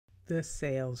the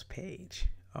sales page.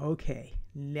 Okay,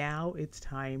 now it's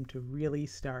time to really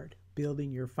start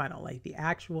building your funnel, like the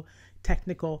actual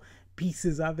technical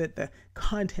pieces of it, the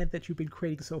content that you've been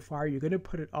creating so far. You're going to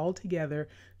put it all together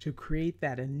to create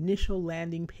that initial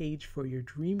landing page for your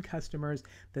dream customers,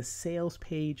 the sales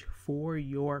page for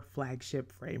your flagship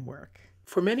framework.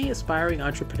 For many aspiring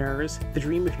entrepreneurs, the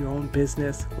dream of your own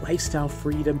business, lifestyle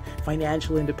freedom,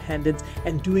 financial independence,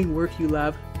 and doing work you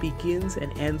love begins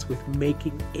and ends with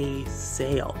making a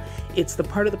sale. It's the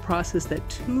part of the process that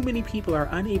too many people are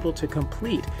unable to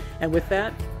complete, and with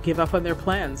that, give up on their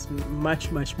plans much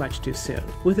too soon.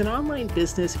 With an online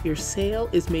business, your sale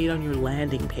is made on your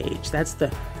landing page. That's the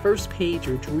first page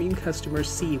your dream customers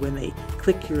see when they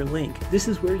click your link. This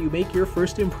is where you make your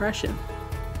first impression.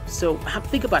 So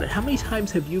think about it. How many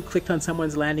times have you clicked on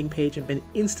someone's landing page and been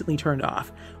instantly turned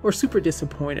off, or super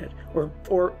disappointed,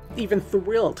 or even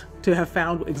thrilled to have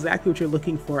found exactly what you're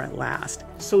looking for at last?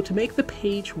 So to make the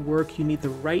page work, you need the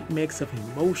right mix of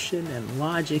emotion and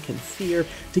logic and fear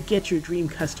to get your dream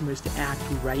customers to act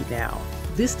right now.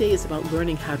 This day is about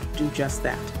learning how to do just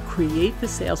that. Create the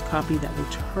sales copy that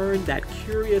will turn that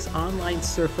curious online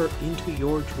surfer into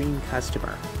your dream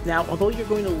customer. Now, although you're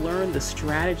going to learn the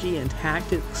strategy and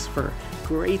tactics for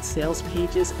great sales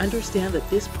pages, understand that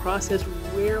this process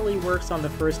rarely works on the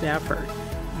first effort.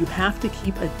 You have to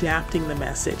keep adapting the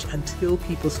message until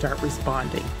people start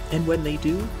responding. And when they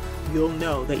do, you'll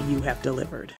know that you have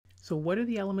delivered. So what are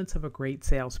the elements of a great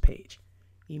sales page?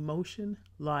 Emotion,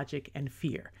 logic, and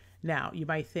fear. Now, you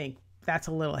might think, that's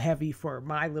a little heavy for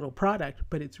my little product,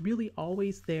 but it's really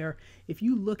always there. If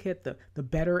you look at the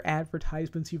better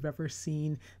advertisements you've ever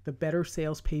seen, the better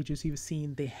sales pages you've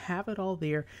seen, they have it all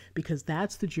there because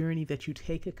that's the journey that you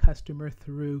take a customer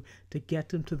through to get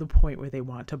them to the point where they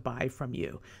want to buy from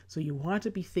you. So you want to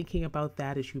be thinking about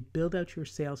that as you build out your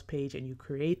sales page and you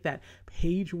create that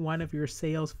page one of your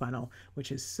sales funnel,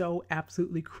 which is so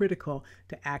absolutely critical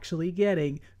to actually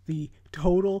getting the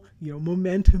total,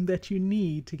 momentum that you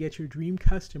need to get your dream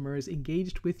customers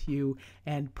engaged with you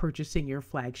and purchasing your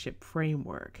flagship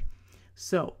framework.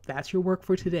 So that's your work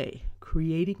for today,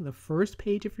 creating the first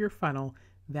page of your funnel,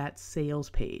 that sales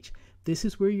page. This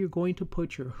is where you're going to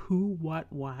put your who, what,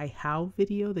 why, how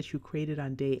video that you created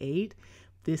on day 8.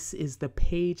 This is the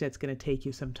page that's going to take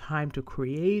you some time to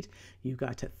create. You've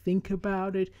got to think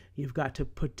about it. You've got to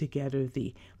put together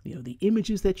the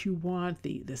images that you want,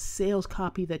 the sales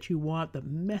copy that you want, the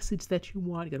message that you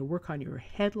want. You got to work on your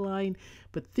headline.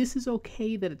 But this is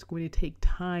okay that it's going to take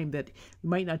time, that it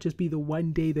might not just be the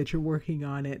one day that you're working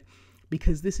on it,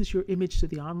 because this is your image to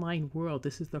the online world.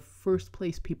 This is the first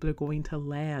place people are going to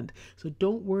land. So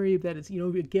don't worry that it's,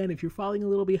 again, if you're falling a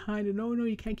little behind and no,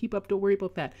 you can't keep up, don't worry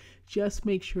about that. Just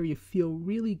make sure you feel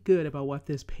really good about what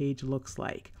this page looks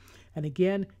like. And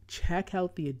again, check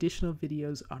out the additional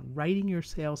videos on writing your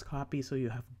sales copy so you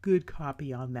have good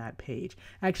copy on that page.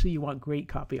 Actually, you want great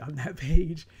copy on that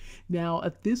page. Now,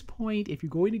 at this point, if you're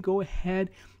going to go ahead,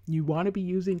 you want to be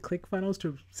using ClickFunnels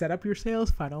to set up your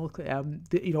sales funnel.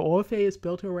 OFA is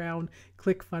built around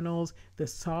ClickFunnels, the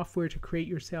software to create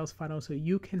your sales funnel, so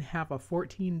you can have a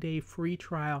 14-day free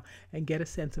trial and get a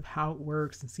sense of how it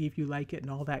works and see if you like it and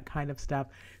all that kind of stuff.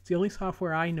 It's the only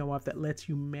software I know of that lets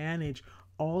you manage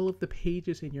all of the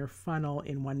pages in your funnel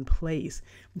in one place.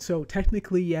 So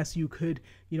technically, yes, you could,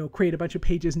 create a bunch of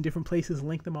pages in different places and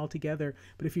link them all together.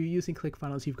 But if you're using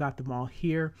ClickFunnels, you've got them all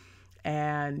here.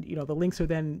 And, the links are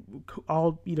then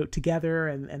all, together,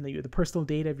 and the personal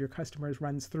data of your customers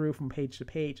runs through from page to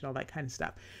page and all that kind of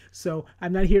stuff. So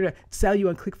I'm not here to sell you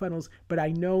on ClickFunnels, but I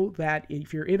know that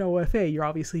if you're in OFA, you're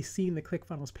obviously seeing the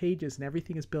ClickFunnels pages and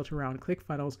everything is built around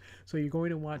ClickFunnels. So you're going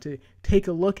to want to take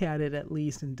a look at it at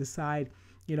least and decide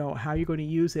how you're going to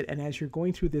use it. And as you're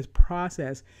going through this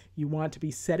process, you want to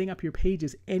be setting up your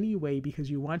pages anyway, because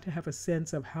you want to have a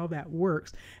sense of how that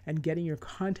works and getting your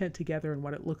content together and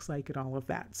what it looks like and all of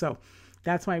that. So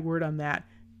that's my word on that.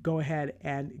 Go ahead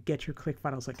and get your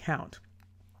ClickFunnels account.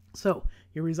 So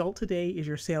your result today is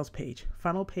your sales page,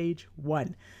 funnel page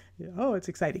 1. Oh, it's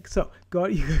exciting. So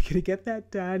you're going to get that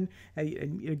done.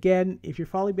 And again, if you're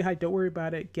falling behind, don't worry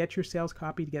about it. Get your sales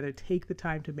copy together. Take the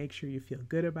time to make sure you feel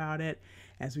good about it.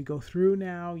 As we go through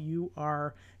now, you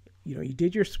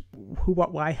did your who,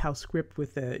 what, why, how script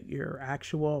with your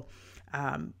actual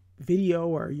video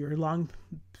or your long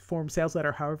form sales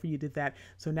letter, however you did that.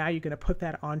 So now you're going to put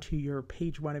that onto your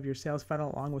page 1 of your sales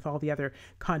funnel along with all the other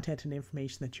content and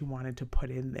information that you wanted to put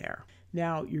in there.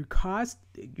 Now your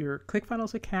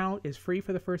ClickFunnels account is free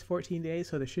for the first 14 days,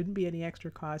 so there shouldn't be any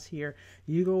extra costs here.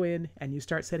 You go in and you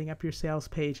start setting up your sales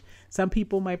page. Some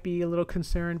people might be a little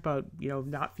concerned about,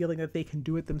 not feeling that they can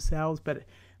do it themselves, but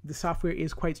The software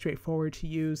is quite straightforward to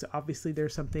use. Obviously,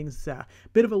 there's some things,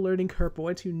 bit of a learning curve, but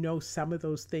once you know some of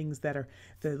those things that are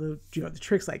the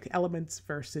tricks like elements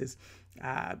versus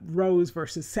rows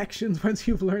versus sections, once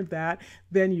you've learned that,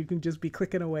 then you can just be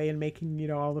clicking away and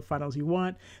making, all the funnels you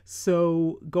want.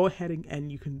 So go ahead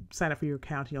and you can sign up for your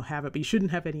account and you'll have it, but you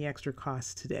shouldn't have any extra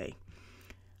costs today.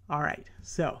 All right,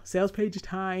 so sales page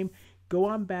time. Go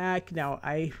on back. Now,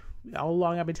 all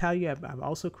along I've been telling you, I'm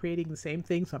also creating the same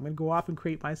thing. So I'm going to go off and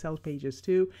create my sales pages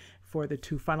too for the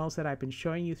 2 funnels that I've been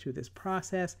showing you through this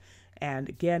process. And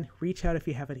again, reach out if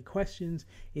you have any questions,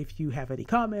 if you have any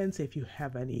comments, if you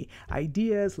have any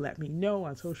ideas, let me know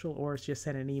on social or just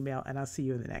send an email, and I'll see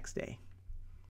you the next day.